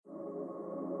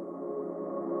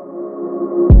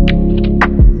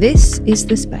This is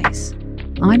The Space.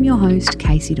 I'm your host,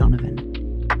 Casey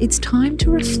Donovan. It's time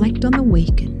to reflect on the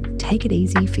week and take it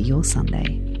easy for your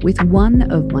Sunday with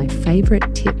one of my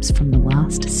favourite tips from the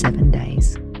last 7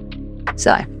 days.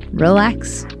 So,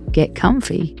 relax, get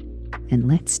comfy, and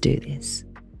let's do this.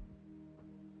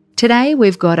 Today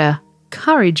we've got a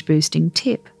courage-boosting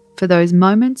tip for those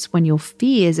moments when your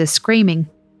fears are screaming,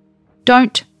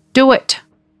 "Don't do it!"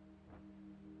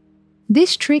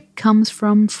 This trick comes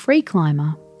from free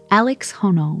climber Alex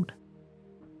Honnold.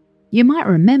 You might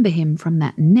remember him from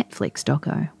that Netflix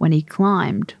doco when he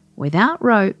climbed, without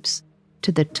ropes,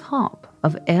 to the top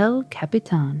of El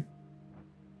Capitan.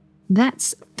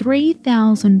 That's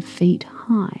 3,000 feet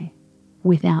high,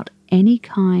 without any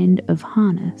kind of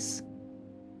harness.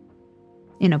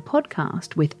 In a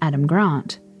podcast with Adam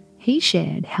Grant, he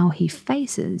shared how he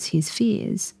faces his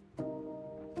fears,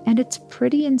 and it's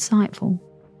pretty insightful.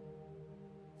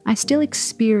 "I still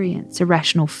experience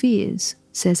irrational fears,"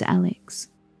 says Alex.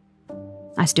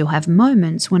 "I still have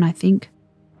moments when I think,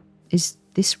 is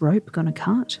this rope gonna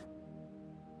cut?"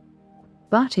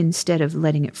 But instead of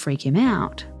letting it freak him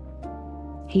out,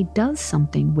 he does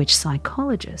something which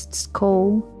psychologists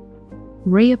call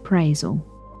reappraisal.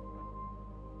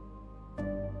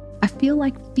 "I feel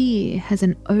like fear has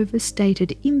an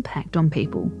overstated impact on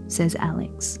people," says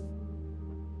Alex.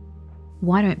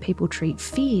 "Why don't people treat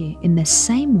fear in the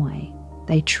same way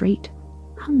they treat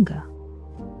hunger?"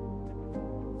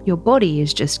 Your body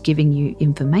is just giving you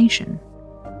information.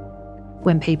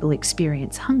 When people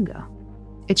experience hunger,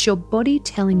 it's your body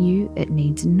telling you it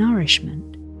needs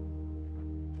nourishment.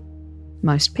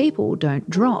 Most people don't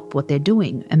drop what they're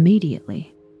doing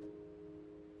immediately.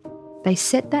 They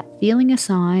set that feeling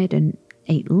aside and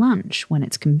eat lunch when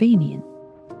it's convenient.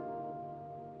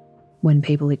 When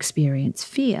people experience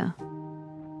fear,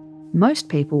 most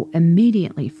people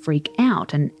immediately freak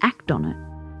out and act on it.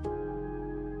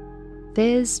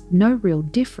 There's no real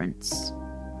difference.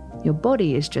 Your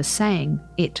body is just saying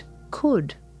it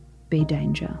could be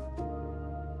danger.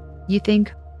 You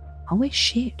think, "Holy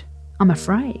shit, I'm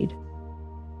afraid."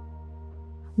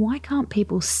 Why can't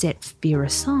people set fear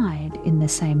aside in the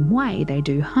same way they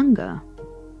do hunger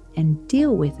and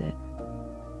deal with it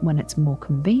when it's more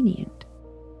convenient?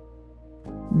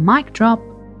 Mic drop.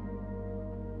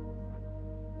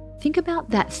 Think about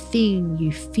that thing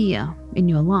you fear in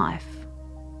your life,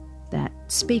 that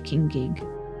speaking gig,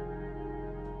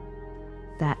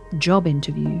 that job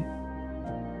interview,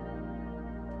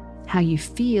 how you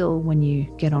feel when you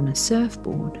get on a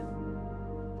surfboard.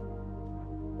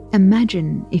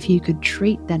 Imagine if you could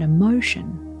treat that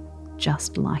emotion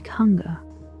just like hunger.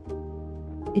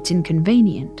 It's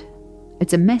inconvenient,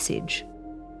 it's a message,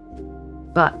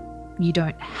 but you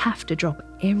don't have to drop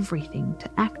everything to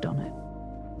act on it.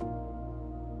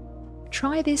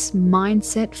 Try this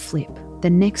mindset flip the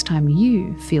next time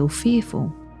you feel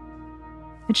fearful.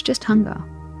 It's just hunger.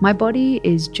 My body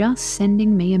is just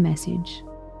sending me a message.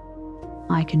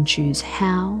 I can choose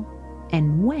how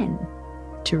and when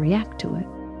to react to it.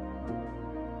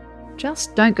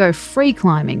 Just don't go free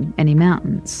climbing any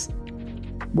mountains.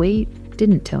 We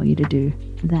didn't tell you to do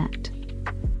that.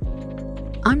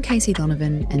 I'm Casey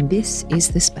Donovan, and this is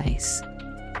The Space.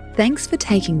 Thanks for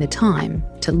taking the time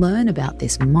to learn about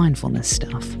this mindfulness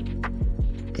stuff.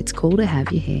 It's cool to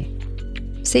have you here.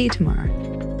 See you tomorrow.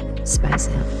 Space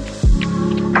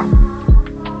out.